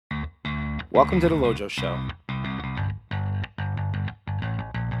Welcome to the Lojo Show.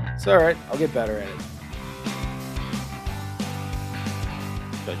 It's all right. I'll get better at it.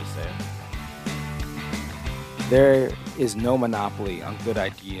 Should I just say it? There is no monopoly on good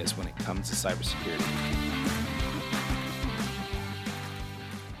ideas when it comes to cybersecurity.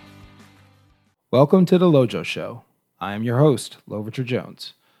 Welcome to the Lojo Show. I am your host, Lovicher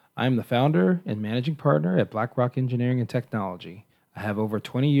Jones. I am the founder and managing partner at BlackRock Engineering and Technology. I have over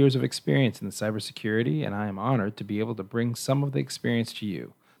 20 years of experience in the cybersecurity, and I am honored to be able to bring some of the experience to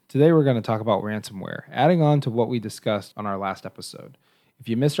you. Today, we're going to talk about ransomware, adding on to what we discussed on our last episode. If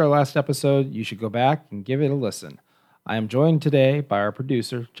you missed our last episode, you should go back and give it a listen. I am joined today by our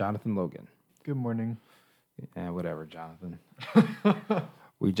producer, Jonathan Logan. Good morning. Whatever, Jonathan.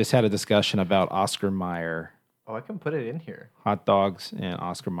 We just had a discussion about Oscar Mayer. Oh, I can put it in here. Hot dogs and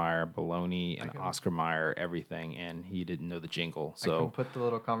Oscar Mayer bologna and Oscar Mayer everything, and he didn't know the jingle. So I can put the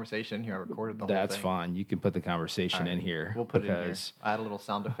little conversation in here. I recorded the whole thing. That's fine. You can put the conversation in here. We'll put it in here. Add a little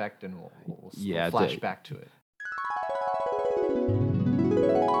sound effect, and we'll flash back to it.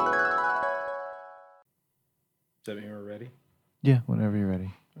 Does that mean we're ready? Yeah, whenever you're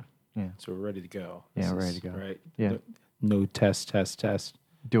ready. Yeah. So we're ready to go. Yeah, we're ready to go. Right? Yeah. No test. Do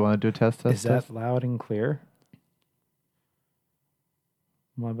you want to do a test? Is that loud and clear?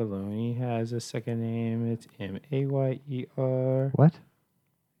 My baloney has a second name. It's Mayer. What?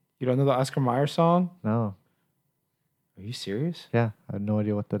 You don't know the Oscar Mayer song? No. Are you serious? Yeah, I have no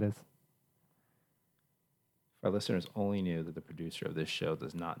idea what that is. Our listeners only knew that the producer of this show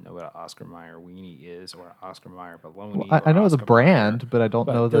does not know what an Oscar Mayer weenie is or an Oscar Mayer bologna. Well, I know the brand, Mayer, but I don't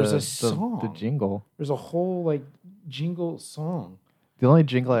know there's the jingle. There's a whole jingle song. The only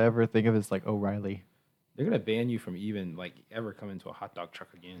jingle I ever think of is O'Reilly. They're gonna ban you from even ever coming to a hot dog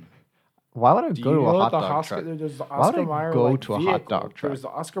truck again. Why would I go to a hot dog truck? There's the Why would Oscar I Mayer go to a hot dog truck? There's the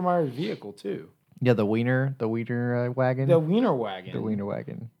Oscar Mayer vehicle too. Yeah, the wiener wagon. The wiener wagon. The wiener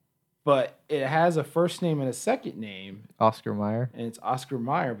wagon. But it has a first name and a second name. Oscar Mayer. And it's Oscar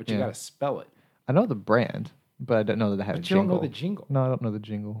Mayer, but you got to spell it. I know the brand, but I don't know that they have a jingle. But you don't know the jingle. No, I don't know the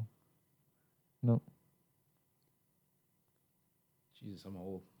jingle. Nope. Jesus, I'm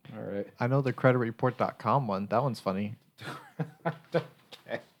old. All right. I know the creditreport.com one. That one's funny.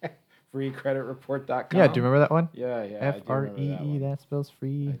 Freecreditreport.com. Yeah, do you remember that one? Yeah. FREE, that spells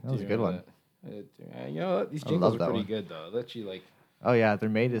free. That was a good one. You know what? These jingles are pretty good, though. Let you Oh, yeah, they're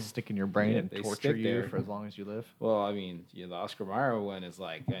made to stick in your brain and torture you for as long as you live. Well, I mean, the Oscar Mayer one is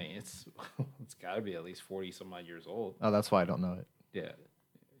it's got to be at least 40 some odd years old. Oh, that's why I don't know it. Yeah.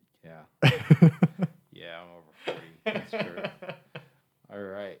 Yeah, I'm over 40. That's true. All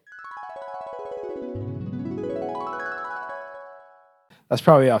right. That's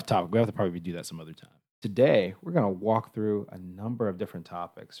probably off topic. We have to probably do that some other time. Today, we're going to walk through a number of different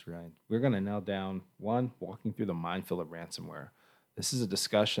topics, right? We're going to nail down walking through the minefield of ransomware. This is a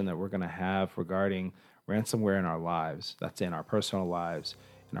discussion that we're going to have regarding ransomware in our lives. That's in our personal lives,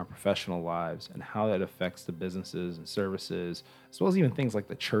 in our professional lives, and how that affects the businesses and services, as well as even things like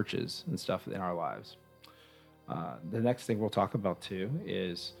the churches and stuff in our lives. The next thing we'll talk about, too,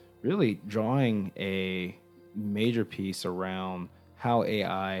 is really drawing a major piece around how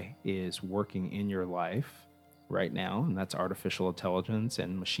AI is working in your life right now, and that's artificial intelligence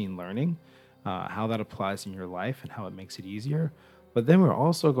and machine learning, how that applies in your life and how it makes it easier. But then we're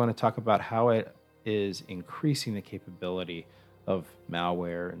also going to talk about how it is increasing the capability of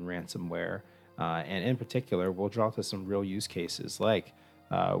malware and ransomware. And in particular, we'll draw to some real use cases like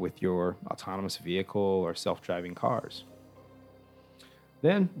with your autonomous vehicle or self-driving cars.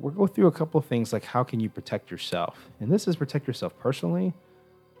 Then we'll go through a couple of things like how can you protect yourself? And this is protect yourself personally.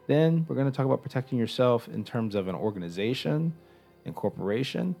 Then we're going to talk about protecting yourself in terms of an organization and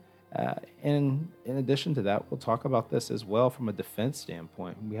corporation. And in addition to that, we'll talk about this as well from a defense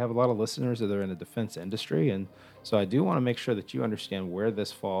standpoint. We have a lot of listeners that are in the defense industry, and so I do want to make sure that you understand where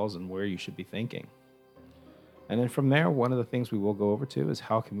this falls and where you should be thinking. And then from there, one of the things we will go over to is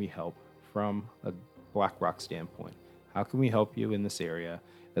how can we help from a BlackRock standpoint? How can we help you in this area,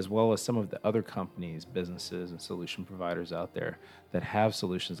 as well as some of the other companies, businesses, and solution providers out there that have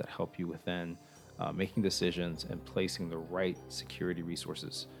solutions that help you within making decisions and placing the right security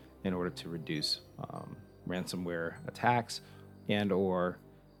resources in order to reduce ransomware attacks and or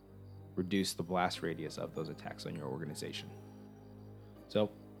reduce the blast radius of those attacks on your organization.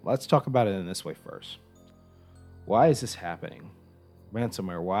 So let's talk about it in this way first. Why is this happening?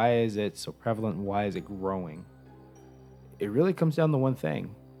 Ransomware, why is it so prevalent? Why is it growing? It really comes down to one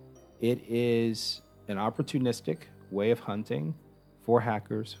thing. It is an opportunistic way of hunting for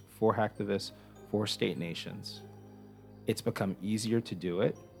hackers, for hacktivists, for state nations. It's become easier to do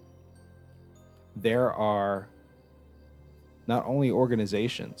it. there are not only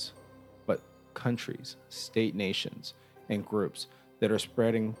organizations, but countries, state nations, and groups that are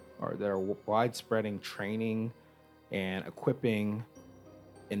spreading or that are widespreading training and equipping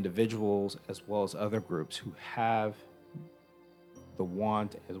individuals as well as other groups who have the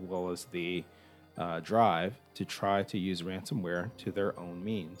want as well as the drive to try to use ransomware to their own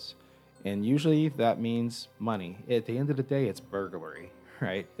means. And usually that means money. At the end of the day, it's burglary,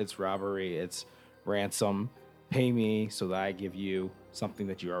 right? It's robbery, it's ransom. Pay me so that I give you something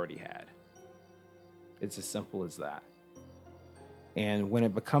that you already had. It's as simple as that. And when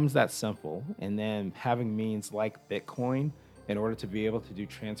it becomes that simple, and then having means like Bitcoin in order to be able to do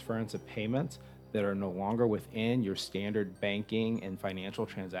transference of payments that are no longer within your standard banking and financial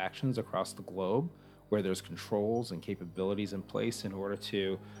transactions across the globe, where there's controls and capabilities in place in order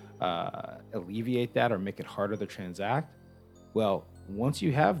to alleviate that or make it harder to transact. Well, once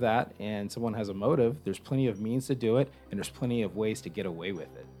you have that and someone has a motive, there's plenty of means to do it, and there's plenty of ways to get away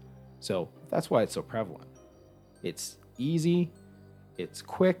with it. So that's why it's so prevalent. It's easy, it's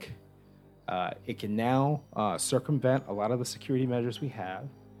quick, it can now circumvent a lot of the security measures we have,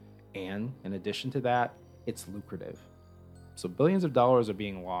 and in addition to that, it's lucrative. So billions of dollars are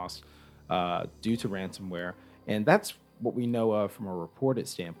being lost due to ransomware, and that's what we know of from a reported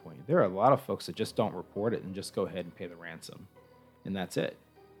standpoint. There are a lot of folks that just don't report it and just go ahead and pay the ransom, and that's it.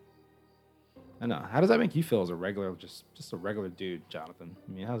 I know. How does that make you feel as a regular, just a regular dude, Jonathan?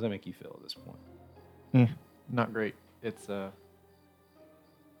 I mean, how does that make you feel at this point? Not great. It's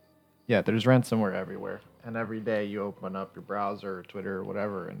yeah, there's ransomware everywhere, and every day you open up your browser or Twitter or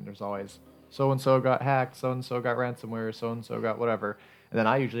whatever, and there's always so and so got hacked, so and so got ransomware, so and so got whatever, and then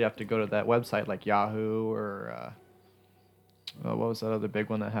I usually have to go to that website like Yahoo or what was that other big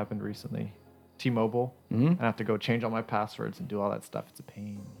one that happened recently, T-Mobile, and I have to go change all my passwords and do all that stuff. It's a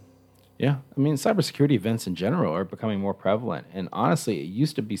pain. Yeah, I mean, cybersecurity events in general are becoming more prevalent, and honestly, it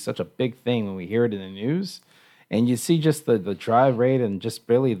used to be such a big thing when we hear it in the news. And you see just the drive rate and just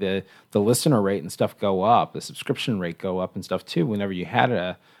really the listener rate and stuff go up, the subscription rate go up and stuff too whenever you had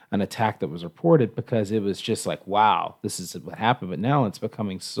an attack that was reported, because it was just like, wow, this is what happened. But now it's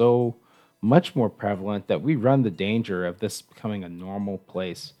becoming so much more prevalent that we run the danger of this becoming a normal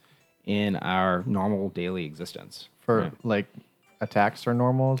place in our normal daily existence. For like attacks are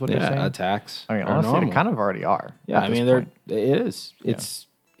normal is what you're saying? Yeah, attacks. I mean, honestly, normal. they kind of already are. Yeah, I mean, it is.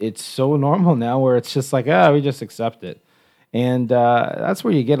 It's so normal now where it's just like, we just accept it. And that's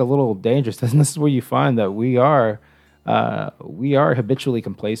where you get a little dangerous. And this is where you find that we are habitually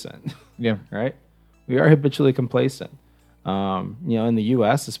complacent. Yeah. Right? We are habitually complacent. In the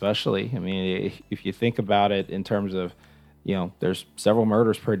U.S. especially, I mean, if you think about it in terms of, there's several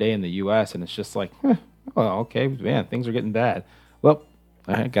murders per day in the U.S. and it's just like, well, okay, man, things are getting bad. Well,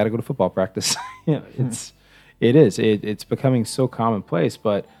 I got to go to football practice. It's becoming so commonplace.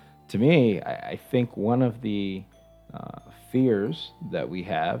 But to me, I think one of the fears that we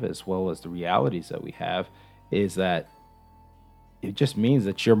have, as well as the realities that we have, is that it just means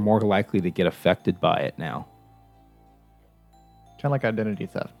that you're more likely to get affected by it now. Kind of like identity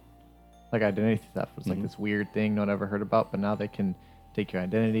theft. Like identity theft was like this weird thing no one ever heard about, but now they can take your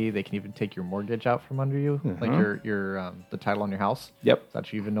identity. They can even take your mortgage out from under you, like your the title on your house. Yep.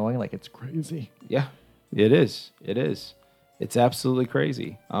 Without you even knowing. Like, it's crazy. Yeah, it is. It is. It's absolutely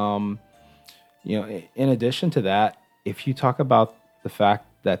crazy. In addition to that, if you talk about the fact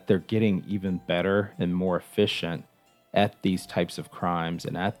that they're getting even better and more efficient at these types of crimes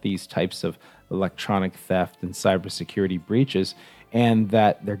and at these types of electronic theft and cybersecurity breaches, and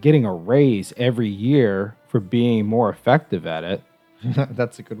that they're getting a raise every year for being more effective at it.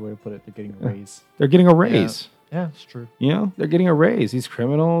 That's a good way to put it. They're getting a raise. They're getting a raise. Yeah, it's true. They're getting a raise. These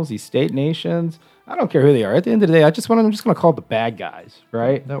criminals, these state nations, I don't care who they are. At the end of the day, I'm just going to call it the bad guys,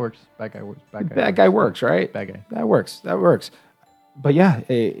 right? That works. Bad guy works. Bad guy works, right? Bad guy. That works. But yeah,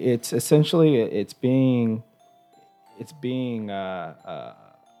 it's essentially it's being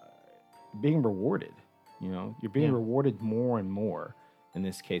rewarded. You're being rewarded more and more in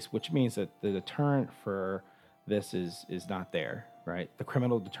this case, which means that the deterrent for this is not there, right? The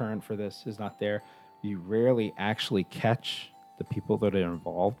criminal deterrent for this is not there. You rarely actually catch the people that are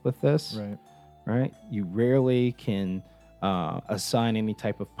involved with this, right? You rarely can assign any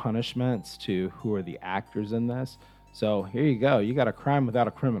type of punishments to who are the actors in this. So here you go. You got a crime without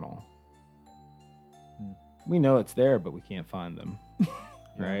a criminal. We know it's there, but we can't find them,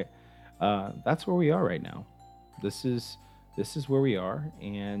 right? That's where we are right now. This is where we are,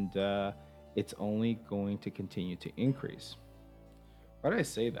 and it's only going to continue to increase. Why did I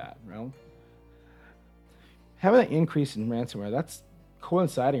say that? Well, having an increase in ransomware, that's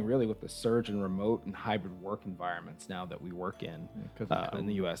coinciding really with the surge in remote and hybrid work environments now that we work in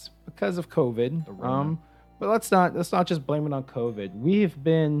the U.S. because of COVID. But let's not just blame it on COVID. We've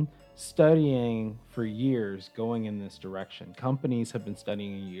been studying for years going in this direction. Companies have been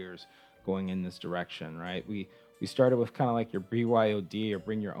studying in years going in this direction, right? We started with kind of like your BYOD or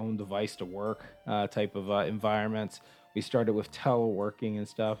bring your own device to work type of environments. We started with teleworking and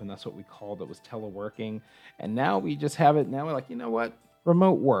stuff, and that's what we called it, was teleworking. And now we just have it. Now we're like, you know what?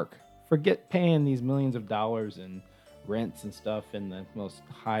 Remote work. Forget paying these millions of dollars in rents and stuff in the most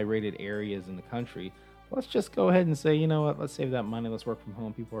high-rated areas in the country. Let's just go ahead and say, you know what? Let's save that money. Let's work from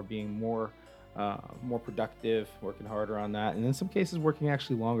home. People are being more productive, working harder on that, and in some cases, working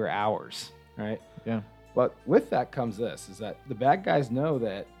actually longer hours, right? Yeah. But with that comes this: is that the bad guys know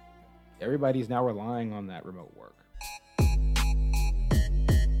that everybody's now relying on that remote work.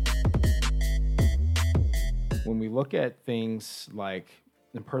 When we look at things like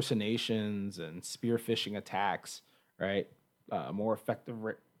impersonations and spear phishing attacks, right? More effective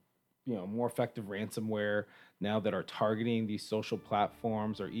ransomware now that are targeting these social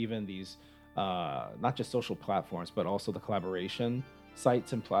platforms, or even these not just social platforms, but also the collaboration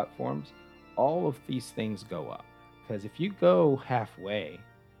sites and platforms. All of these things go up because if you go halfway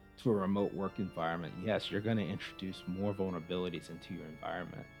to a remote work environment, yes, you're going to introduce more vulnerabilities into your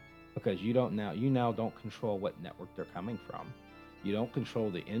environment. Because you now don't control what network they're coming from. You don't control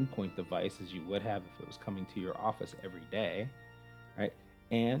the endpoint device as you would have if it was coming to your office every day, right?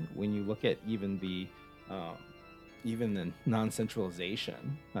 And when you look at even the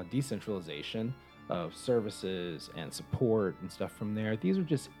decentralization of services and support and stuff from there, these are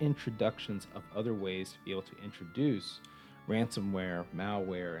just introductions of other ways to be able to introduce ransomware,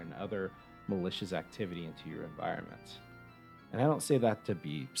 malware, and other malicious activity into your environment. And I don't say that to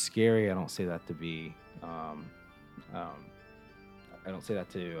be scary. I don't say that to be, I don't say that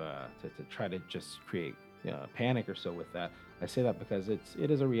to try to just create panic or so with that. I say that because it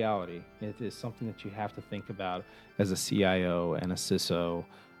is a reality. It is something that you have to think about as a CIO and a CISO,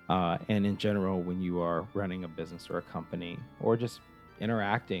 and in general when you are running a business or a company, or just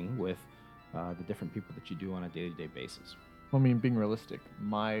interacting with the different people that you do on a day-to-day basis. I mean, being realistic,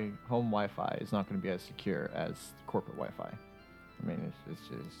 my home Wi-Fi is not going to be as secure as corporate Wi-Fi. I mean,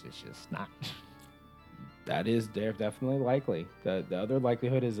 it's just not. That is definitely likely. The other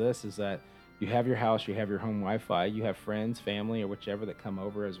likelihood is that you have your house, you have your home Wi-Fi, you have friends, family, or whichever that come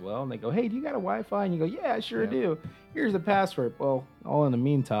over as well, and they go, hey, do you got a Wi-Fi? And you go, yeah, I sure do. Here's the password. Well, all in the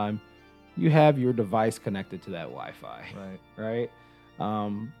meantime, you have your device connected to that Wi-Fi. Right?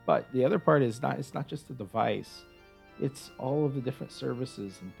 But the other part is it's not just the device. It's all of the different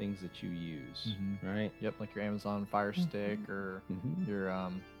services and things that you use, right? Yep, like your Amazon Fire Stick or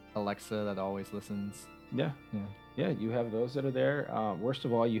your Alexa that always listens. Yeah, you have those that are there. Worst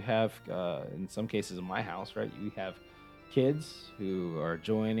of all, you have, in some cases in my house, right, you have kids who are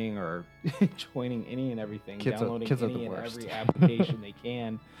joining any and everything, downloading any and every application they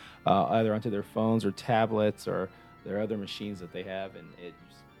can, either onto their phones or tablets or their other machines that they have, and it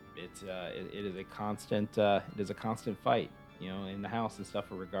is a constant fight, in the house and stuff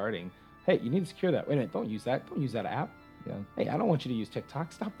regarding, hey, you need to secure that. Wait a minute, don't use that app. Yeah. Hey, I don't want you to use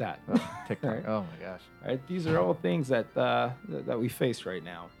TikTok. Stop that. TikTok. Right? Oh my gosh. Right. These are all things that we face right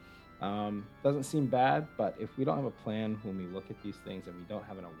now. Doesn't seem bad, but if we don't have a plan when we look at these things and we don't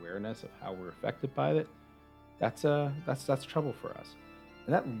have an awareness of how we're affected by it, that's trouble for us.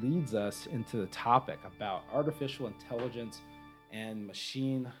 And that leads us into the topic about artificial intelligence and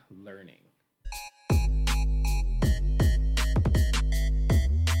machine learning.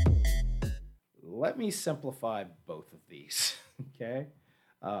 Let me simplify both of these, okay?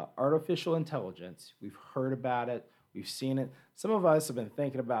 Artificial intelligence, we've heard about it, we've seen it. Some of us have been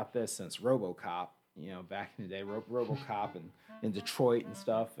thinking about this since RoboCop, back in the day, RoboCop in Detroit and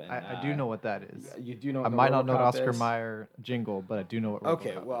stuff. And I do know what that is. You do know what I might not know the RoboCop Oscar is? Mayer jingle, but I do know what RoboCop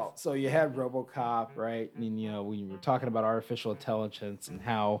Okay, well, so you had RoboCop, right? And, when you were talking about artificial intelligence and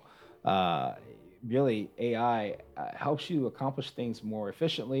how really AI helps you accomplish things more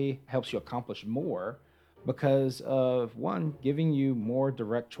efficiently, helps you accomplish more because of, one, giving you more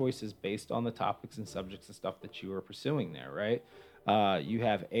direct choices based on the topics and subjects and stuff that you are pursuing there, right? You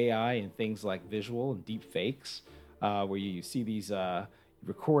have AI and things like visual and deep fakes, where you see these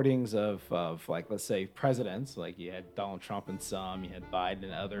recordings of like, let's say, presidents, like you had Donald Trump and some, you had Biden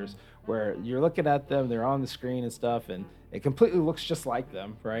and others, where you're looking at them, they're on the screen and stuff, and it completely looks just like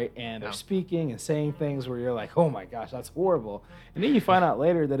them, right? And they're speaking and saying things where you're like, oh my gosh, that's horrible. And then you find out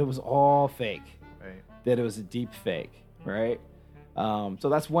later that it was all fake, Right. that it was a deep fake, right? So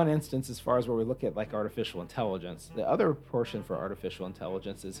that's one instance as far as where we look at like artificial intelligence. The other portion for artificial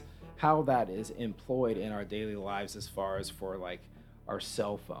intelligence is how that is employed in our daily lives as far as for like our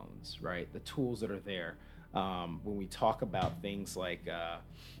cell phones, right? The tools that are there. When we talk about things like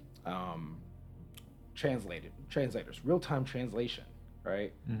um, translators, real-time translation,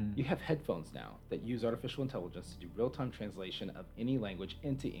 right? You have headphones now that use artificial intelligence to do real-time translation of any language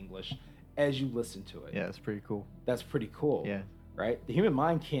into English as you listen to it. Yeah, it's pretty cool. That's pretty cool. Yeah. Right? The human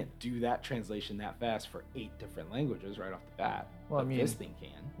mind can't do that translation that fast for 8 different languages right off the bat. Well, I but mean, this thing can.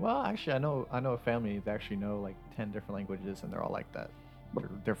 Well, actually, I know a family that actually know like 10 different languages, and they're all like that.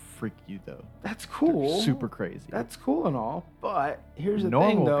 They're freaky though. That's cool. They're super crazy. That's cool and all, but here's the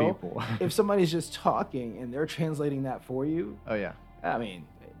Normal thing, though. people. If somebody's just talking and they're translating that for you, Oh yeah. I mean,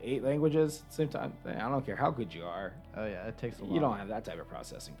 8 languages at the same time. I don't care how good you are. Oh yeah. It takes a lot. You don't have that type of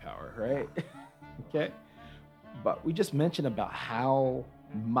processing power, right? Okay. But we just mentioned about how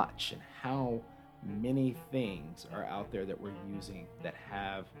much and how many things are out there that we're using that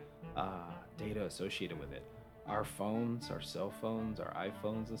have data associated with it. Our phones, our cell phones, our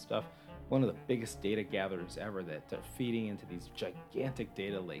iPhones and stuff, one of the biggest data gatherers ever that are feeding into these gigantic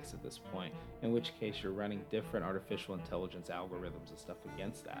data lakes at this point, in which case you're running different artificial intelligence algorithms and stuff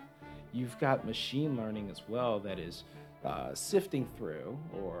against that. You've got machine learning as well that is sifting through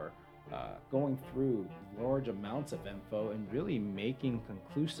or going through large amounts of info and really making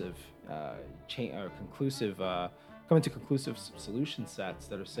coming to conclusive solution sets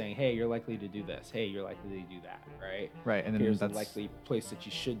that are saying, hey, you're likely to do this. Hey, you're likely to do that, right? Right, and then here's the likely place that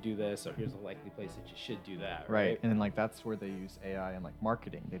you should do this, or here's the likely place that you should do that, right? And then like that's where they use AI and like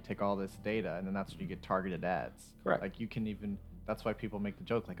marketing. They take all this data, and then that's when you get targeted ads. Correct. Like you can even. That's why people make the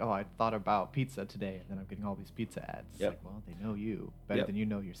joke like, oh, I thought about pizza today, and then I'm getting all these pizza ads. Yep. Like, well, they know you better than you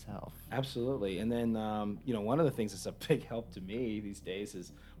know yourself. Absolutely. And then, one of the things that's a big help to me these days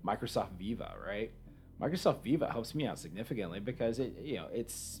is Microsoft Viva, right? Microsoft Viva helps me out significantly because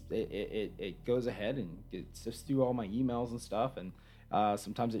it goes ahead and it sifts through all my emails and stuff, and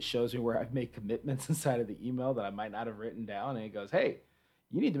sometimes it shows me where I've made commitments inside of the email that I might not have written down, and it goes, hey,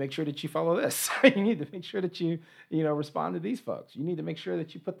 you need to make sure that you follow this. You need to make sure that you respond to these folks. You need to make sure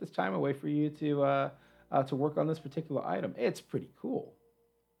that you put this time away for you to work on this particular item. It's pretty cool.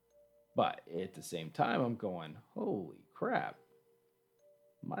 But at the same time, I'm going, holy crap.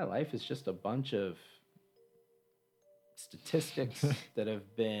 My life is just a bunch of statistics that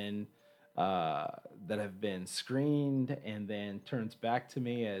have been screened and then turns back to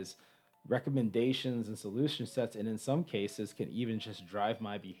me as recommendations and solution sets, and in some cases can even just drive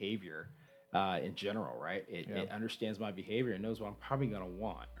my behavior in general, right? It understands my behavior and knows what I'm probably going to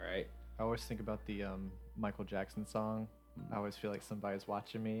want, right? I always think about the Michael Jackson song. I always feel like somebody's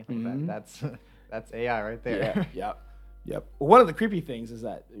watching me. Mm-hmm. That's AI right there. Yep. One of the creepy things is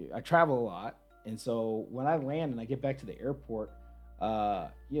that I travel a lot, and so when I land and I get back to the airport,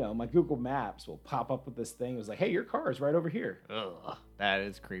 my Google Maps will pop up with this thing. It was like, hey, your car is right over here. Ugh, that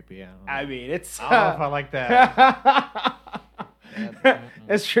is creepy. I mean, it's... I don't know if I like that.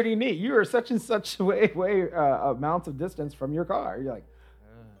 It's pretty neat. You are such and such way amounts of distance from your car. You're like,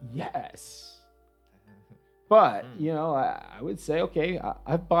 yes. But, I would say, okay,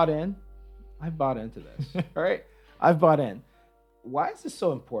 I've bought in. I've bought into this. All right? I've bought in. Why is this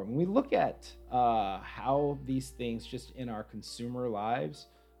so important? When we look at how these things just in our consumer lives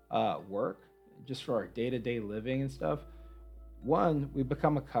work, just for our day-to-day living and stuff, one, we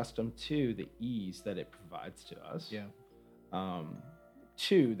become accustomed to the ease that it provides to us. Yeah.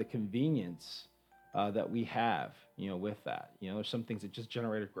 Two, the convenience that we have, with that. There's some things that just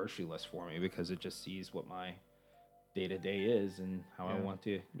generate a grocery list for me because it just sees what my day-to-day is and how I want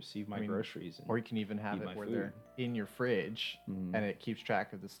to receive my groceries. Or you can even have it where they're in your fridge and it keeps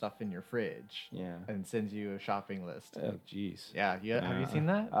track of the stuff in your fridge. Yeah. And sends you a shopping list. Oh, jeez. Yeah. Have you seen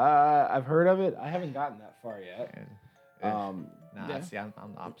that? I've heard of it. I haven't gotten that far yet. See, I'm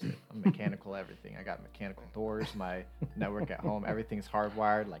the opposite. I'm mechanical everything. I got mechanical doors, my network at home, everything's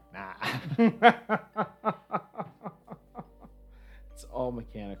hardwired. Like, nah. It's all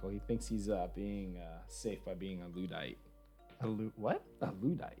mechanical. He thinks he's being safe by being a Luddite. What? A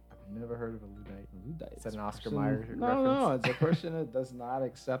Luddite. I've never heard of a Luddite. Luddite. Is that an Oscar Mayer reference? No. It's a person that does not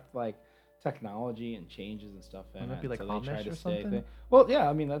accept like technology and changes and stuff. Wouldn't it be like Amish or something? Well, yeah.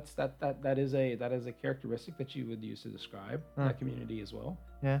 I mean, that is a characteristic that you would use to describe that community as well.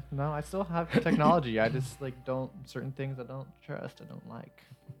 Yeah. No, I still have technology. I just don't certain things I don't trust. I don't like.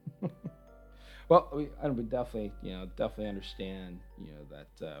 Well, we definitely understand,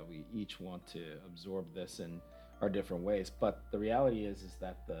 that we each want to absorb this in our different ways. But the reality is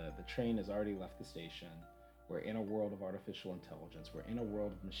that the train has already left the station. We're in a world of artificial intelligence. We're in a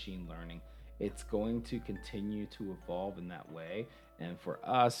world of machine learning. It's going to continue to evolve in that way. And for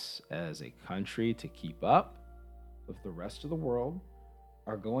us as a country to keep up with the rest of the world,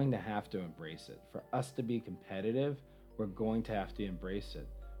 are going to have to embrace it. For us to be competitive, we're going to have to embrace it.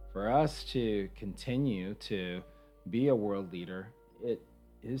 For us to continue to be a world leader, it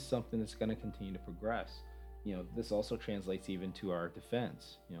is something that's going to continue to progress. This also translates even to our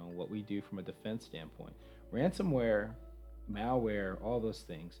defense, what we do from a defense standpoint. Ransomware, malware, all those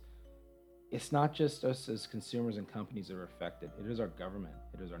things, it's not just us as consumers and companies that are affected. It is our government,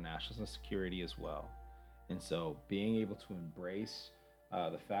 it is our national security as well. And so being able to embrace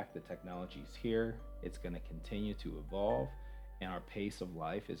the fact that technology is here, it's going to continue to evolve, and our pace of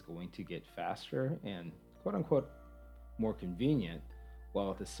life is going to get faster and quote unquote more convenient, while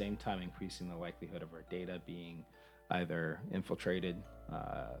at the same time increasing the likelihood of our data being either infiltrated,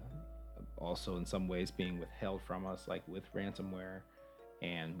 also in some ways being withheld from us, like with ransomware,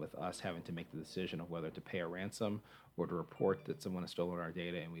 and with us having to make the decision of whether to pay a ransom or to report that someone has stolen our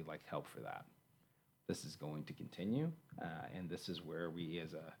data, and we'd like help for that. This is going to continue, and this is where we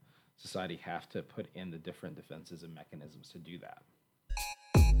as a society have to put in the different defenses and mechanisms to do that.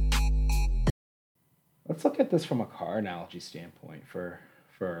 Let's look at this from a car analogy standpoint for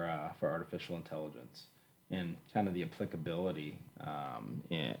artificial intelligence and kind of the applicability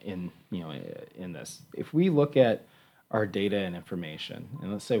in this. If we look at our data and information,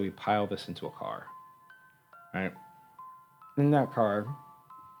 and let's say we pile this into a car, right? In that car,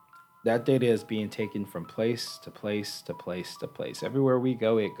 that data is being taken from place to place to place to place. Everywhere we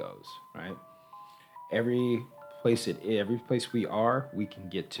go, it goes, right? Every place we are, we can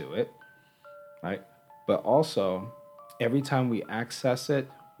get to it, right? But also, every time we access it,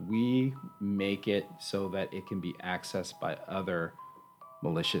 we make it so that it can be accessed by other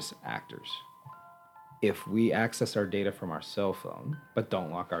malicious actors. If we access our data from our cell phone, but don't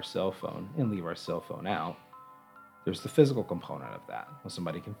lock our cell phone and leave our cell phone out, there's the physical component of that. Well,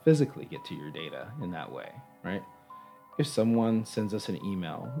 somebody can physically get to your data in that way, right? If someone sends us an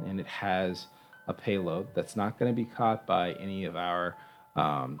email and it has a payload that's not going to be caught by any of our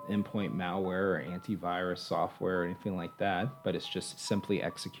endpoint malware or antivirus software or anything like that, but it's just simply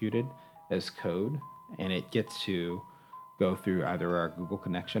executed as code, and it gets to go through either our Google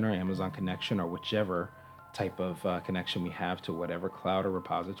connection or Amazon connection or whichever type of connection we have to whatever cloud or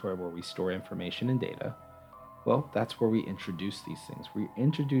repository where we store information and data. Well, that's where we introduce these things. We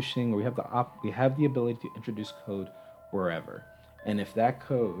have the ability to introduce code wherever. And if that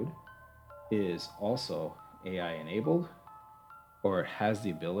code is also AI enabled, or it has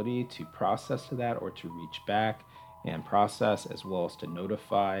the ability to process to that or to reach back and process, as well as to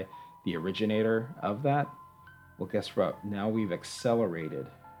notify the originator of that, well, guess what? Now we've accelerated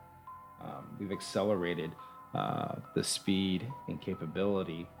the speed and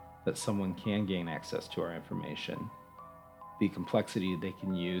capability that someone can gain access to our information, the complexity they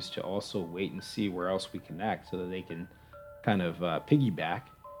can use to also wait and see where else we connect so that they can kind of piggyback,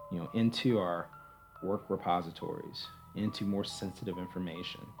 into our work repositories, into more sensitive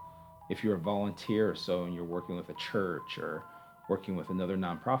information. If you're a volunteer or so and you're working with a church or working with another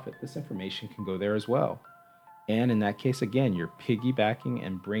nonprofit, this information can go there as well. And in that case, again, you're piggybacking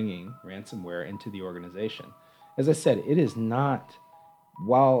and bringing ransomware into the organization. As I said, it is not,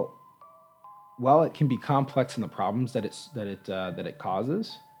 while it can be complex in the problems that it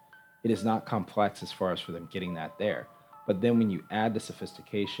causes, it is not complex as far as for them getting that there. But then when you add the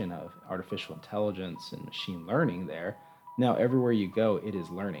sophistication of artificial intelligence and machine learning there, now everywhere you go, it is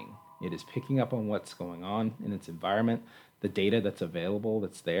learning. It is picking up on what's going on in its environment, the data that's available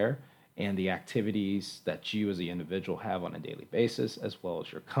that's there, and the activities that you as the individual have on a daily basis, as well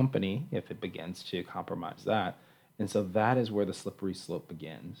as your company, if it begins to compromise that. And so that is where the slippery slope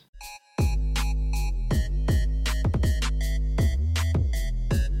begins.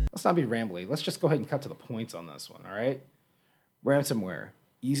 Let's not be rambly. Let's just go ahead and cut to the points on this one, all right? Ransomware,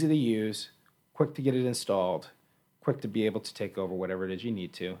 easy to use, quick to get it installed, quick to be able to take over whatever it is you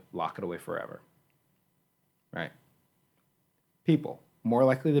need to, lock it away forever, right? People, more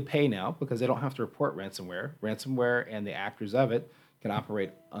likely to pay now because they don't have to report ransomware. Ransomware and the actors of it can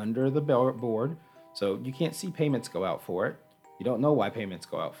operate under the board, so you can't see payments go out for it. You don't know why payments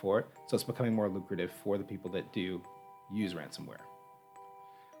go out for it, so it's becoming more lucrative for the people that do use ransomware.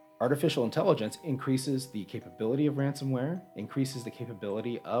 Artificial intelligence increases the capability of ransomware, increases the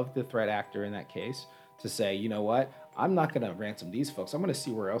capability of the threat actor in that case to say, you know what, I'm not going to ransom these folks. I'm going to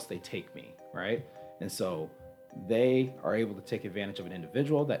see where else they take me, right? And so they are able to take advantage of an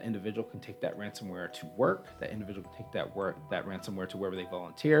individual. That individual can take that ransomware to work. That individual can take that ransomware to wherever they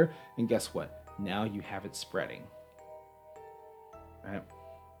volunteer. And guess what? now you have it spreading. Right?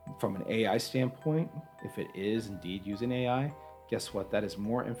 From an AI standpoint, if it is indeed using AI, guess what? That is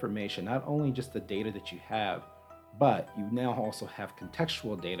more information, not only just the data that you have, but you now also have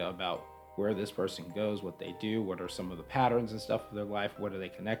contextual data about where this person goes, what they do, what are some of the patterns and stuff of their life, what are they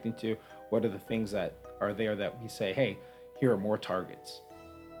connecting to, what are the things that are there that we say, hey, here are more targets,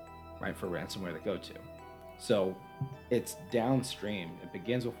 right, for ransomware to go to. So it's downstream. It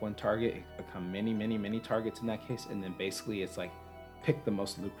begins with one target, it becomes many, many, many targets in that case, and then basically it's like pick the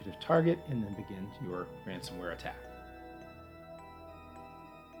most lucrative target and then begin your ransomware attack.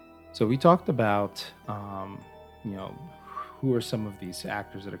 So we talked about, who are some of these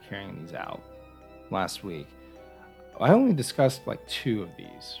actors that are carrying these out last week. I only discussed like 2 of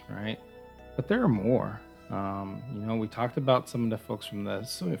these, right? But there are more. We talked about some of the folks from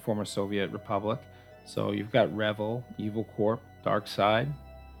the former Soviet Republic. So you've got Revel, Evil Corp, Dark Side,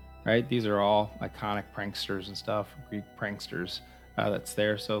 right? These are all iconic pranksters and stuff, Greek pranksters that's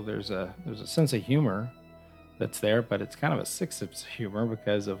there. So there's a sense of humor that's there, but it's kind of a sick sense of humor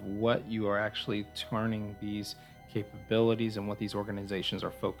because of what you are actually turning these capabilities and what these organizations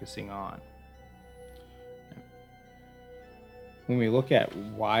are focusing on. When we look at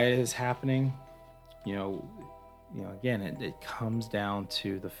why it is happening, again, it comes down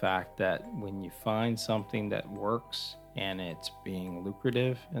to the fact that when you find something that works and it's being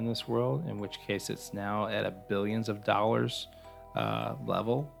lucrative in this world, in which case it's now at a billions of dollars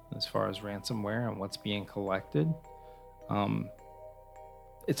level as far as ransomware and what's being collected,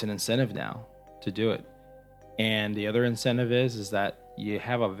 it's an incentive now to do it. And the other incentive is that you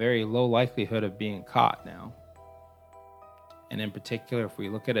have a very low likelihood of being caught now. And in particular, if we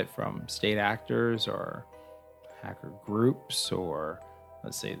look at it from state actors or hacker groups, or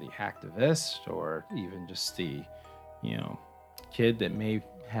let's say the hacktivist, or even just the, kid that may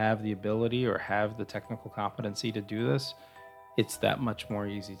have the ability or have the technical competency to do this, it's that much more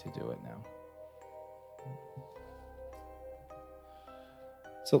easy to do it now.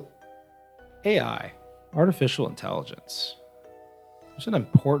 So AI, artificial intelligence, there's an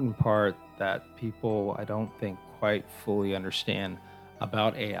important part that people, I don't think, quite fully understand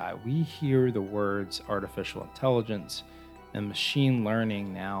about AI. We hear the words artificial intelligence and machine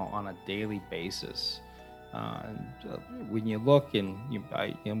learning now on a daily basis. When you look, and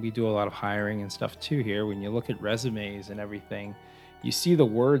we do a lot of hiring and stuff too here, when you look at resumes and everything, you see the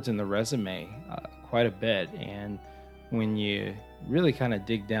words in the resume quite a bit. And when you really kind of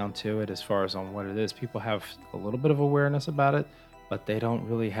dig down to it as far as on what it is, people have a little bit of awareness about it, but they don't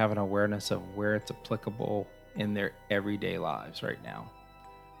really have an awareness of where it's applicable in their everyday lives right now.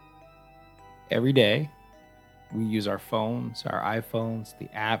 Every day, we use our phones, our iPhones, the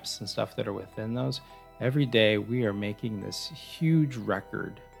apps and stuff that are within those. Every day, we are making this huge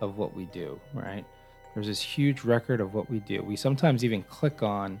record of what we do, right? There's this huge record of what we do. We sometimes even click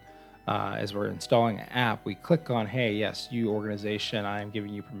on, as we're installing an app, we click on, hey, yes, you organization, I am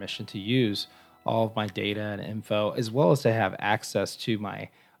giving you permission to use all of my data and info, as well as to have access to my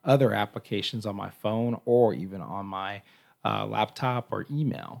other applications on my phone or even on my laptop or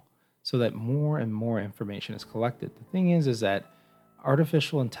email, so that more and more information is collected. The thing is that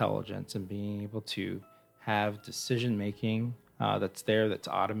artificial intelligence and being able to have decision making that's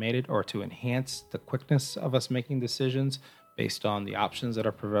automated, or to enhance the quickness of us making decisions based on the options that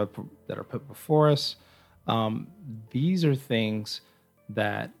are put before us. These are things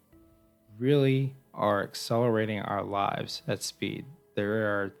that really are accelerating our lives at speed.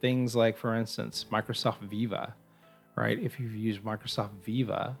 There are things like, for instance, Microsoft Viva, right? If you've used Microsoft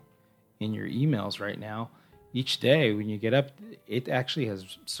Viva in your emails right now, each day when you get up, it actually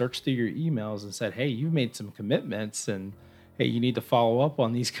has searched through your emails and said, hey, you've made some commitments, and hey, you need to follow up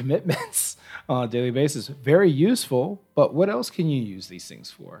on these commitments on a daily basis. Very useful, but what else can you use these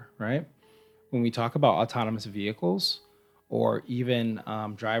things for, right? When we talk about autonomous vehicles or even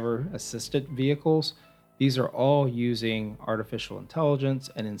driver-assisted vehicles, these are all using artificial intelligence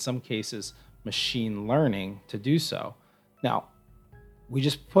and in some cases, machine learning to do so. Now, we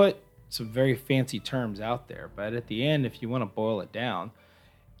just put some very fancy terms out there, but at the end, if you want to boil it down,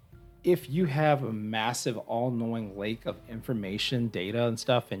 if you have a massive all-knowing lake of information, data and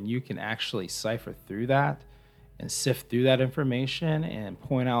stuff, and you can actually cipher through that and sift through that information and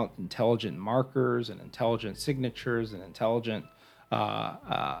point out intelligent markers and intelligent signatures and intelligent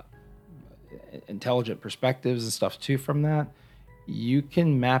perspectives and stuff too from that, you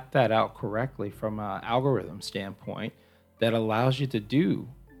can map that out correctly from an algorithm standpoint that allows you to do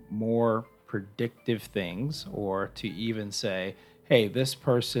more predictive things, or to even say, hey, this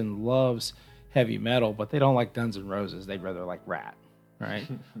person loves heavy metal, but they don't like Guns N' Roses. They'd rather like Rat, right?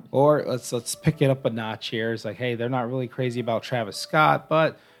 Or let's pick it up a notch here. It's like, hey, they're not really crazy about Travis Scott,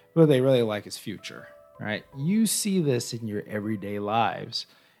 but what they really like is Future, right? You see this in your everyday lives.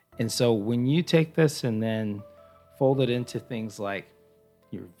 And so when you take this and then fold it into things like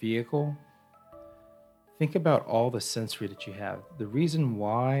your vehicle, think about all the sensory that you have. The reason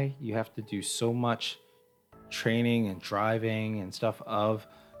why you have to do so much training and driving and stuff of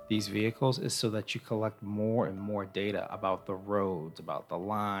these vehicles is so that you collect more and more data about the roads, about the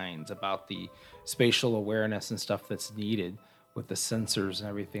lines, about the spatial awareness and stuff that's needed with the sensors and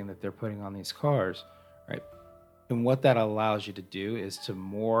everything that they're putting on these cars, right? And what that allows you to do is to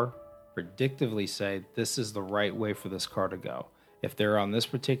more predictively say, this is the right way for this car to go. If they're on this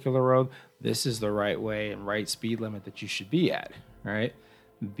particular road, this is the right way and right speed limit that you should be at, right?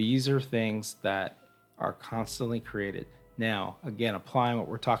 These are things that are constantly created. Now, again, applying what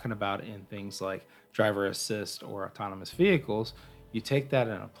we're talking about in things like driver assist or autonomous vehicles, you take that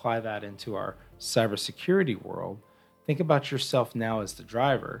and apply that into our cybersecurity world. Think about yourself now as the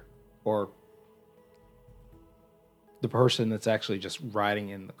driver or the person that's actually just riding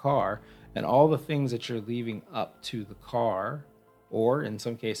in the car and all the things that you're leaving up to the car or in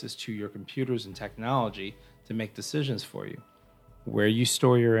some cases to your computers and technology to make decisions for you. Where you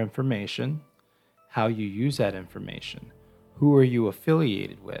store your information, how you use that information, who are you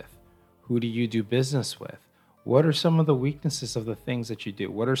affiliated with, who do you do business with, what are some of the weaknesses of the things that you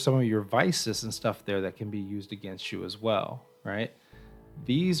do, what are some of your vices and stuff there that can be used against you as well, right?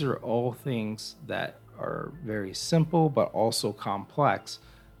 These are all things that are very simple but also complex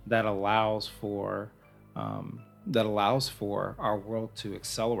that allows for our world to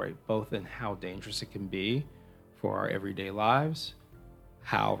accelerate both in how dangerous it can be for our everyday lives,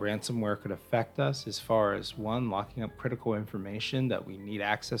 how ransomware could affect us as far as one, locking up critical information that we need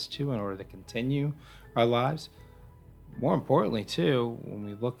access to in order to continue our lives. More importantly, too, when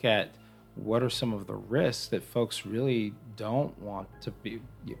we look at what are some of the risks that folks really don't want to be,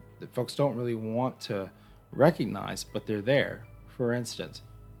 that folks don't really want to recognize, but they're there. For instance,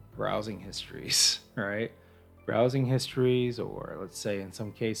 browsing histories, right? Browsing histories, or let's say in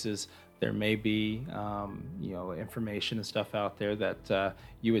some cases, there may be, information and stuff out there that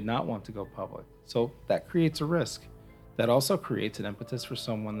you would not want to go public. So that creates a risk. That also creates an impetus for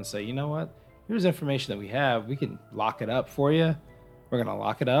someone to say, you know what, here's information that we have. We can lock it up for you. We're going to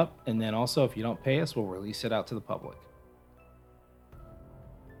lock it up. And then also, if you don't pay us, we'll release it out to the public.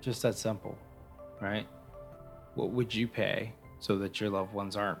 Just that simple, right? What would you pay so that your loved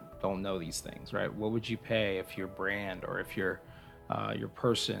ones don't know these things, right? What would you pay if your brand or if your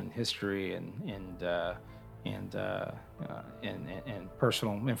person history and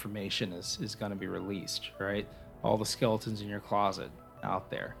personal information is going to be released, right? All the skeletons in your closet out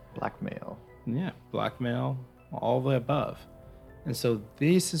there. Blackmail. Yeah, blackmail, all the above. And so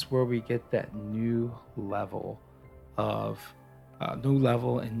this is where we get that new level and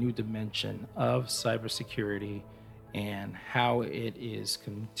new dimension of cybersecurity and how it is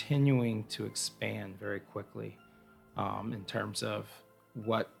continuing to expand very quickly. In terms of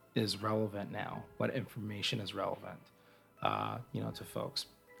what is relevant now, what information is relevant, to folks.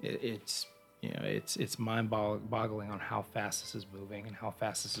 It's mind-boggling on how fast this is moving and how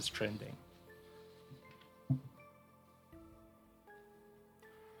fast this is trending.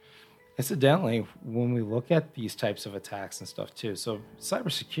 Incidentally, when we look at these types of attacks and stuff too, so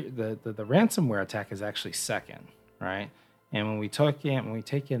cybersecurity, the ransomware attack is actually second, right? And when we take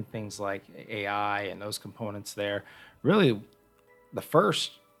in things like AI and those components there, really the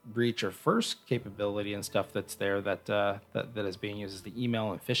first breach or first capability and stuff that's there that is being used is the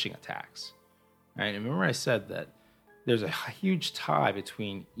email and phishing attacks, right? And remember I said that there's a huge tie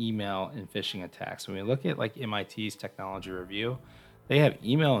between email and phishing attacks. When we look at like MIT's technology review, they have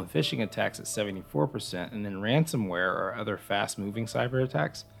email and phishing attacks at 74%, and then ransomware or other fast-moving cyber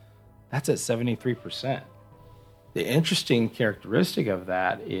attacks, that's at 73%. The interesting characteristic of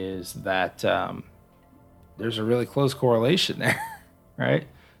that is that there's a really close correlation there, right?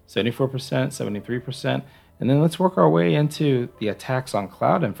 74%, 73%. And then let's work our way into the attacks on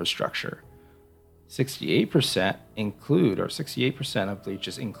cloud infrastructure. 68% of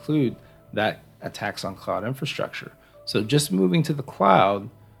breaches include that attacks on cloud infrastructure. So just moving to the cloud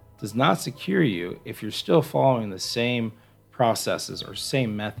does not secure you if you're still following the same processes or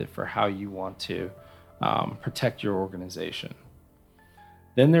same method for how you want to protect your organization.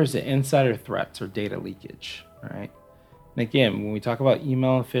 Then there's the insider threats or data leakage, right? And again, when we talk about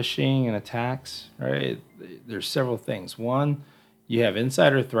email and phishing and attacks, right, there's several things. One, you have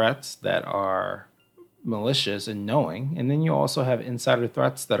insider threats that are malicious and knowing, and then you also have insider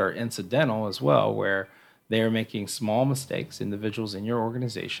threats that are incidental as well, where They are making small mistakes. Individuals in your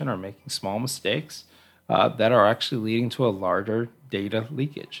organization are making small mistakes that are actually leading to a larger data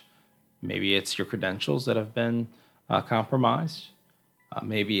leakage. Maybe it's your credentials that have been compromised.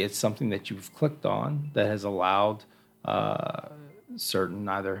 Maybe it's something that you've clicked on that has allowed certain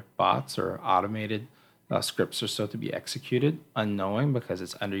either bots or automated scripts or so to be executed unknowing because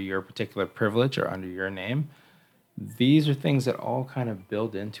it's under your particular privilege or under your name. These are things that all kind of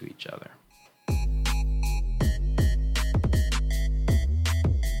build into each other.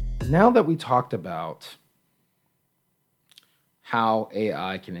 Now that we talked about how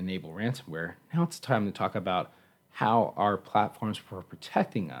AI can enable ransomware, now it's time to talk about how our platforms for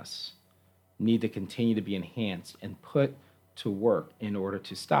protecting us need to continue to be enhanced and put to work in order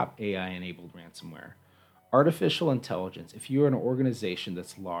to stop AI-enabled ransomware. Artificial intelligence, if you're an organization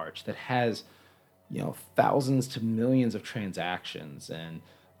that's large, that has thousands to millions of transactions, and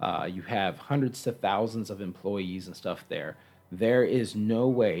you have hundreds to thousands of employees and stuff there is no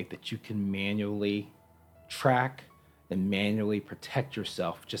way that you can manually track and manually protect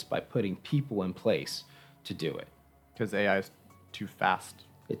yourself just by putting people in place to do it. Because AI is too fast.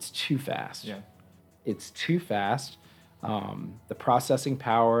 It's too fast. Yeah. It's too fast. The processing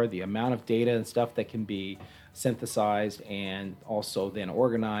power, the amount of data and stuff that can be synthesized and also then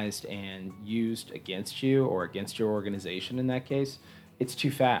organized and used against you or against your organization in that case, it's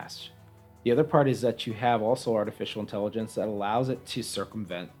too fast. The other part is that you have also artificial intelligence that allows it to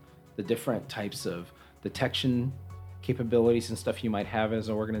circumvent the different types of detection capabilities and stuff you might have as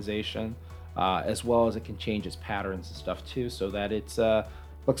an organization, as well as it can change its patterns and stuff too, so that it's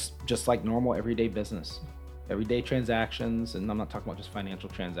looks just like normal everyday business. Everyday transactions, and I'm not talking about just financial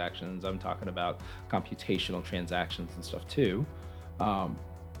transactions, I'm talking about computational transactions and stuff too.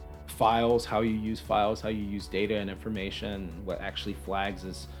 Files, how you use data and information, what actually flags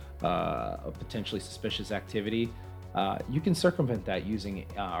as a potentially suspicious activity. You can circumvent that using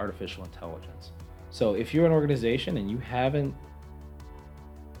artificial intelligence. So if you're an organization and you haven't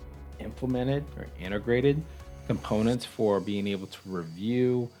implemented or integrated components for being able to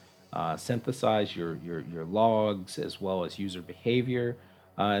review, synthesize your logs as well as user behavior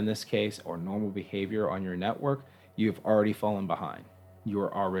in this case, or normal behavior on your network, you've already fallen behind. You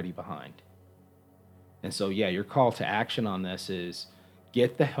are already behind. And so, yeah, your call to action on this is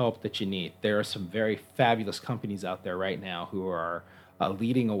get the help that you need. There are some very fabulous companies out there right now who are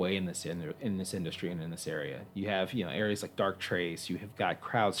leading away in this industry and in this area. You have areas like Darktrace, you have got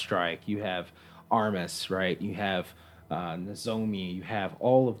CrowdStrike, you have Armis, right? You have Nozomi, you have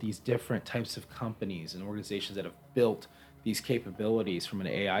all of these different types of companies and organizations that have built these capabilities from an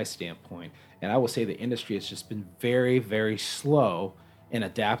AI standpoint. And I will say the industry has just been very, very slow in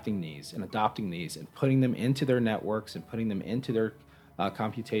adopting these and putting them into their networks and putting them into their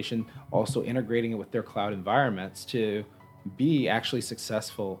computation, also integrating it with their cloud environments to be actually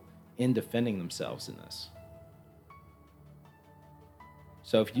successful in defending themselves in this.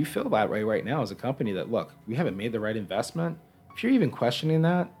 So if you feel that way right now as a company that, look, we haven't made the right investment, if you're even questioning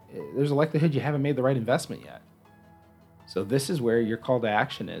that, there's a likelihood you haven't made the right investment yet. So this is where your call to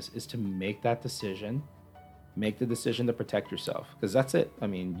action is to make that decision, make the decision to protect yourself, because that's it. I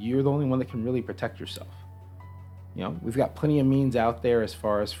mean, you're the only one that can really protect yourself. We've got plenty of means out there as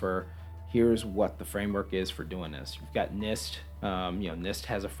far as for here's what the framework is for doing this. You've got NIST. NIST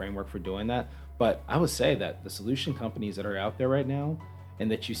has a framework for doing that. But I would say that the solution companies that are out there right now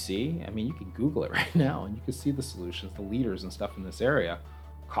and that you see, I mean, you can Google it right now and you can see the solutions, the leaders and stuff in this area.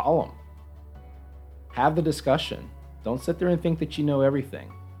 Call them. Have the discussion. Don't sit there and think that you know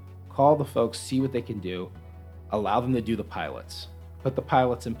everything. Call the folks, see what they can do. Allow them to do the pilots. Put the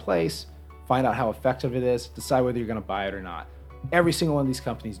pilots in place. Find out how effective it is. Decide whether you're going to buy it or not. Every single one of these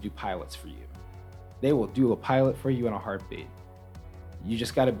companies do pilots for you. They will do a pilot for you in a heartbeat. You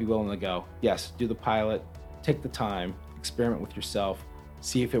just got to be willing to go, yes, do the pilot, take the time, experiment with yourself,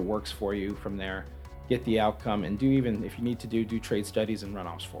 see if it works for you from there, get the outcome, and do, even if you need to do trade studies and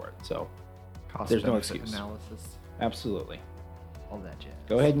runoffs for it. So there's no excuse. Analysis. Absolutely. All that jazz.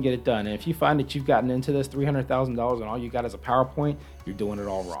 Go ahead and get it done. And if you find that you've gotten into this $300,000 and all you got is a PowerPoint, you're doing it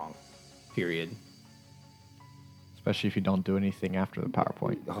all wrong. Period. Especially if you don't do anything after the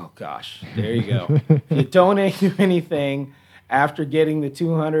PowerPoint. Oh, gosh. There you go. If you don't do anything after getting the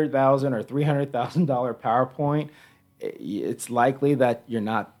 $200,000 or $300,000 PowerPoint, it's likely that you're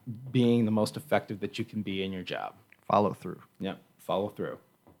not being the most effective that you can be in your job. Follow through. Yep. Follow through.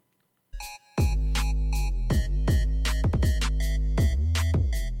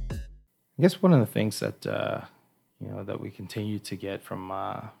 I guess one of the things that that we continue to get from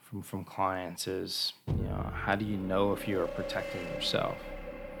clients is, how do you know if you are protecting yourself?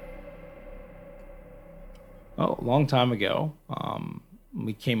 Well, a long time ago,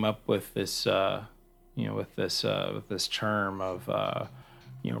 we came up with this, with this term of,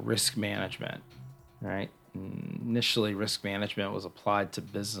 risk management, right? Initially, risk management was applied to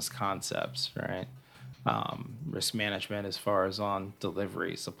business concepts, right? Risk management as far as on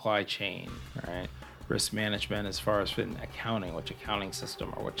delivery, supply chain, right? Risk management as far as in accounting, which accounting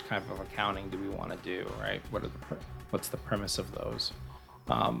system or which type of accounting do we want to do, right? What's the premise of those?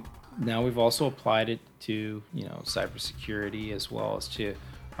 Now we've also applied it to cybersecurity as well as to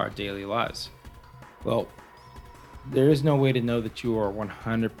our daily lives. Well, there is no way to know that you are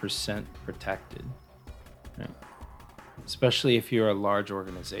 100% protected, right? Especially if you're a large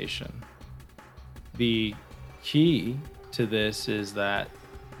organization. The key to this is that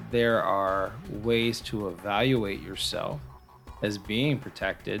there are ways to evaluate yourself as being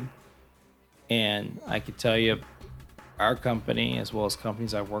protected. And I could tell you, our company, as well as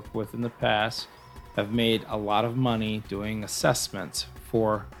companies I've worked with in the past, have made a lot of money doing assessments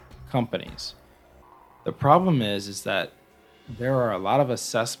for companies. The problem is that there are a lot of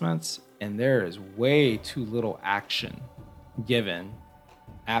assessments and there is way too little action given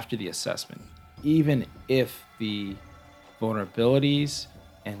after the assessment. Even if the vulnerabilities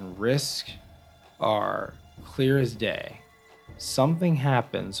and risk are clear as day, something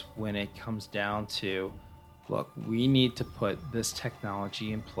happens when it comes down to, look, we need to put this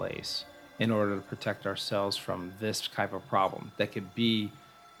technology in place in order to protect ourselves from this type of problem that could be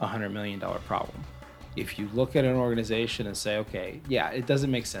a $100 million problem. If you look at an organization and say, okay, yeah, it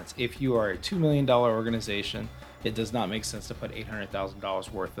doesn't make sense. If you are a $2 million organization, it does not make sense to put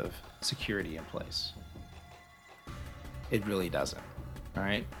 $800,000 worth of security in place. It really doesn't, all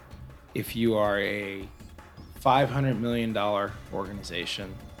right? If you are a $500 million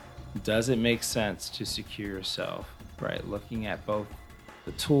organization, does it make sense to secure yourself, right? Looking at both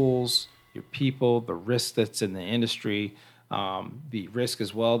the tools, your people, the risk that's in the industry, the risk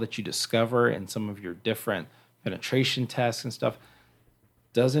as well that you discover in some of your different penetration tests and stuff.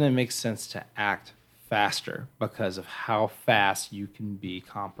 Doesn't it make sense to act faster because of how fast you can be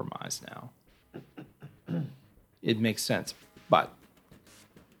compromised now? It makes sense. But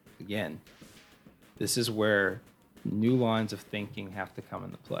again, this is where new lines of thinking have to come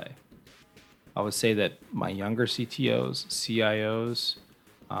into play. I would say that my younger CTOs, CIOs,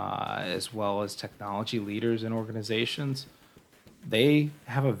 as well as technology leaders in organizations, they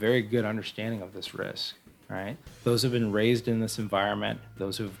have a very good understanding of this risk, right? Those who have been raised in this environment,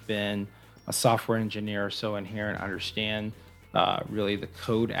 those who have been a software engineer or so in here and understand really the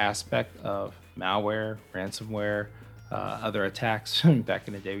code aspect of malware, ransomware, other attacks. Back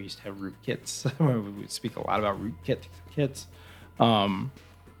in the day, we used to have rootkits. We would speak a lot about rootkits.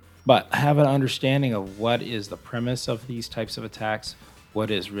 But have an understanding of what is the premise of these types of attacks, what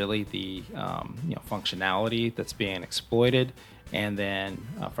is really the functionality that's being exploited, and then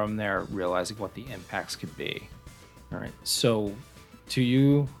from there realizing what the impacts could be. All right. So to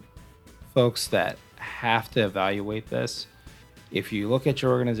you folks that have to evaluate this, if you look at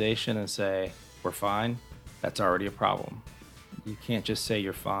your organization and say, we're fine, that's already a problem. You can't just say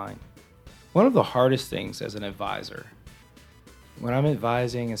you're fine. One of the hardest things as an advisor, when I'm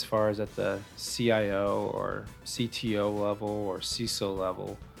advising as far as at the CIO or CTO level or CISO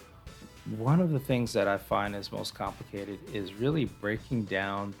level, one of the things that I find is most complicated is really breaking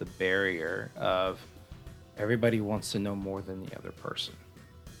down the barrier of everybody wants to know more than the other person,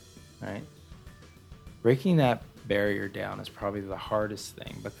 right? Breaking that barrier down is probably the hardest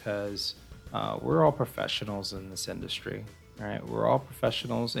thing because we're all professionals in this industry, right? We're all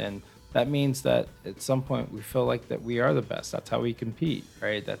professionals, and that means that at some point we feel like that we are the best. That's how we compete,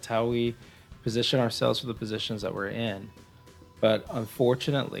 right? That's how we position ourselves for the positions that we're in. But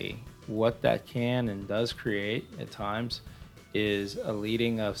unfortunately, what that can and does create at times is a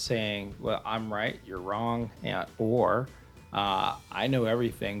leading of saying, well, I'm right, you're wrong, or I know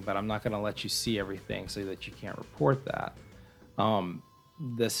everything, but I'm not going to let you see everything so that you can't report that.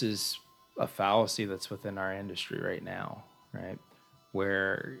 This is a fallacy that's within our industry right now, right?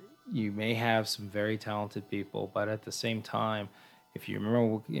 Where you may have some very talented people, but at the same time, if you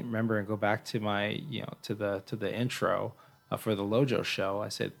remember and go back to my, to the intro for the Lojo show, I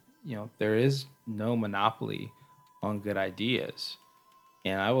said, there is no monopoly on good ideas.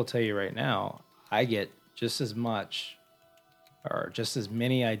 And I will tell you right now, I get just as much or just as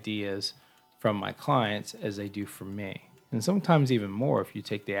many ideas from my clients as they do from me. And sometimes even more if you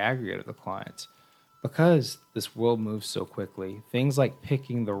take the aggregate of the clients. Because this world moves so quickly, things like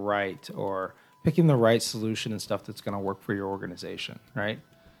picking the right solution and stuff that's going to work for your organization, right?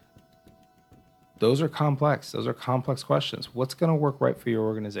 Those are complex. Those are complex questions. What's going to work right for your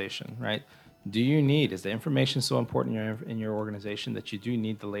organization, right? Is the information so important in your organization that you do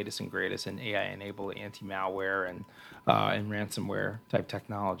need the latest and greatest in AI-enabled anti-malware and ransomware type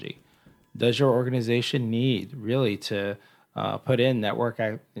technology? Does your organization need really to put in network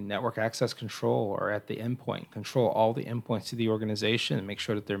access control, or at the endpoint, control all the endpoints to the organization and make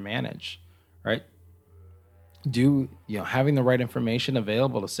sure that they're managed, right? Having the right information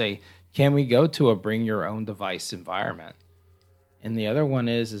available to say, can we go to a bring your own device environment? And the other one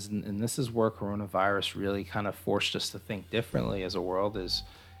and this is where coronavirus really kind of forced us to think differently as a world, is,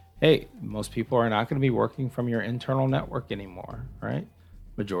 hey, most people are not going to be working from your internal network anymore, right?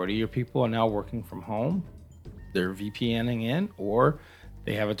 Majority of your people are now working from home. They're VPNing in, or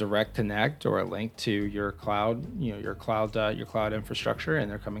they have a direct connect or a link to your cloud, your cloud infrastructure,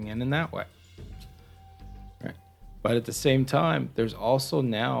 and they're coming in that way. Right. But at the same time, there's also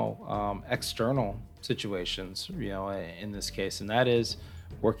now external situations, in this case, and that is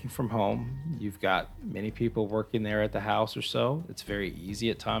working from home. You've got many people working there at the house or so. It's very easy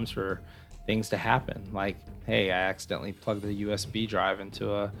at times for things to happen. Like, hey, I accidentally plugged the USB drive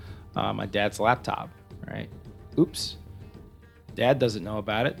into my dad's laptop, right? Oops. Dad doesn't know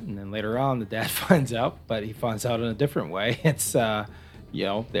about it, and then later on the dad finds out, but he finds out in a different way. It's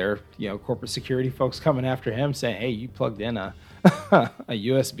they're corporate security folks coming after him saying, hey, you plugged in a a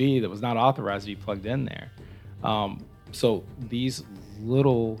USB that was not authorized to be plugged in there. So these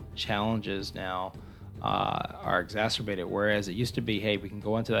little challenges now are exacerbated, whereas it used to be, hey, we can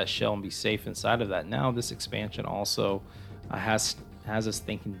go into that shell and be safe inside of that. Now this expansion also has us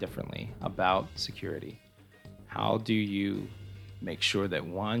thinking differently about security. How do you make sure that,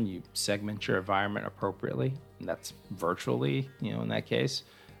 one, you segment your environment appropriately, and that's virtually, in that case.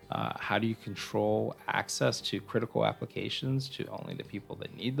 How do you control access to critical applications to only the people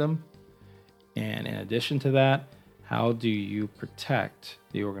that need them? And in addition to that, how do you protect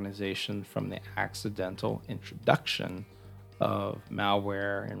the organization from the accidental introduction of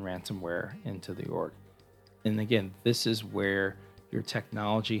malware and ransomware into the org? And again, this is where your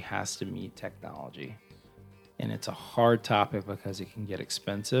technology has to meet technology. And it's a hard topic because it can get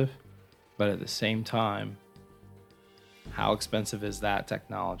expensive, but at the same time, how expensive is that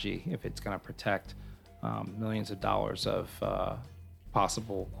technology if it's going to protect millions of dollars of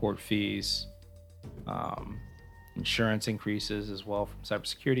possible court fees, insurance increases as well from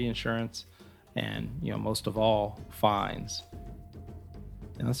cybersecurity insurance, and most of all, fines.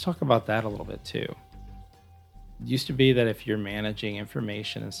 And let's talk about that a little bit too. It used to be that if you're managing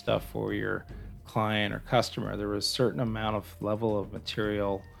information and stuff for your client or customer, there was a certain amount of level of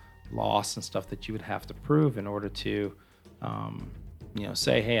material loss and stuff that you would have to prove in order to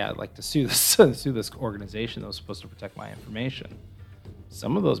say, hey, I'd like to sue this organization that was supposed to protect my information.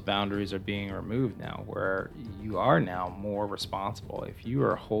 Some of those boundaries are being removed now, where you are now more responsible. If you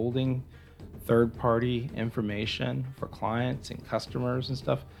are holding third-party information for clients and customers and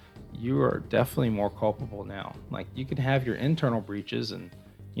stuff, you are definitely more culpable now. Like, you can have your internal breaches and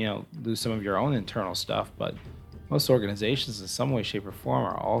lose some of your own internal stuff, but most organizations in some way, shape, or form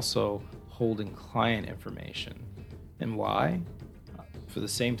are also holding client information. And why? For the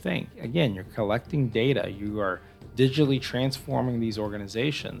same thing. Again, you're collecting data. You are digitally transforming these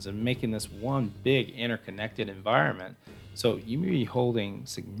organizations and making this one big interconnected environment. So you may be holding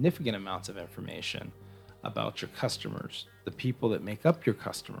significant amounts of information about your customers, the people that make up your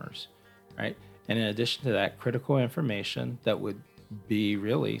customers, right? And in addition to that, critical information that would be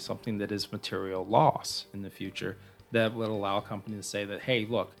really something that is material loss in the future that would allow a company to say that, hey,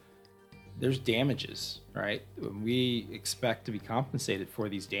 look, there's damages, right? We expect to be compensated for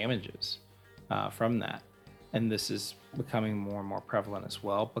these damages from that. And this is becoming more and more prevalent as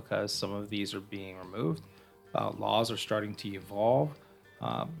well because some of these are being removed. Laws are starting to evolve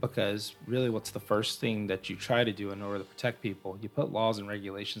because really what's the first thing that you try to do in order to protect people? You put laws and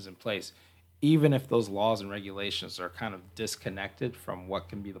regulations in place, even if those laws and regulations are kind of disconnected from what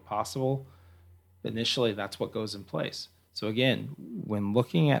can be the possible. Initially, that's what goes in place. So again, when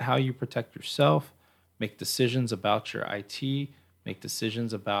looking at how you protect yourself, make decisions about your IT, make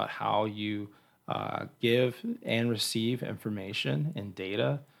decisions about how you give and receive information and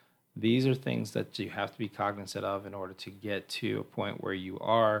data. These are things that you have to be cognizant of in order to get to a point where you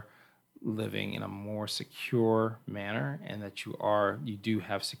are living in a more secure manner and that you do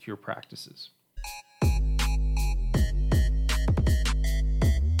have secure practices.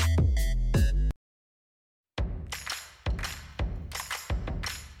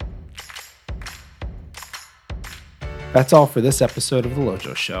 That's all for this episode of The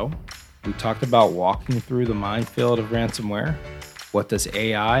Lojo Show. We talked about walking through the minefield of ransomware. What does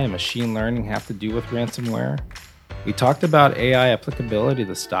AI and machine learning have to do with ransomware? We talked about AI applicability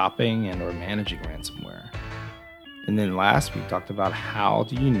to stopping and or managing ransomware. And then last, we talked about how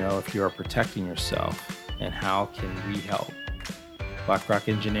do you know if you are protecting yourself and how can we help. BlackRock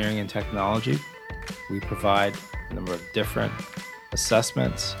Engineering and Technology, we provide a number of different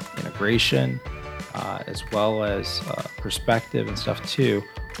assessments, integration, as well as perspective and stuff too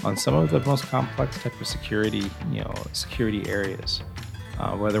on some of the most complex type of security areas.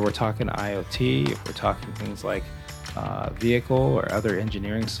 Whether we're talking IoT, if we're talking things like vehicle or other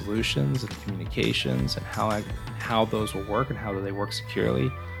engineering solutions and communications and how those will work and how do they work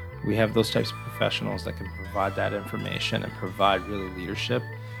securely, we have those types of professionals that can provide that information and provide really leadership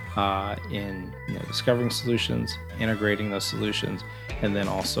in discovering solutions, integrating those solutions, and then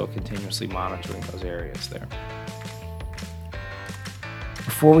also continuously monitoring those areas there.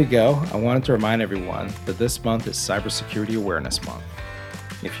 Before we go, I wanted to remind everyone that this month is Cybersecurity Awareness Month.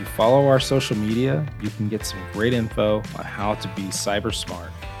 If you follow our social media, you can get some great info on how to be cyber smart.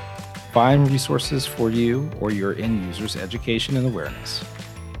 Find resources for you or your end users' education and awareness.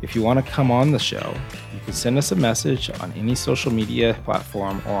 If you want to come on the show, you can send us a message on any social media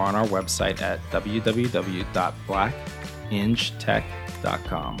platform or on our website at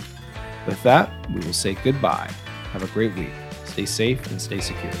www.blackingetech.com. With that, we will say goodbye. Have a great week. Stay safe and stay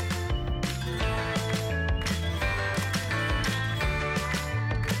secure.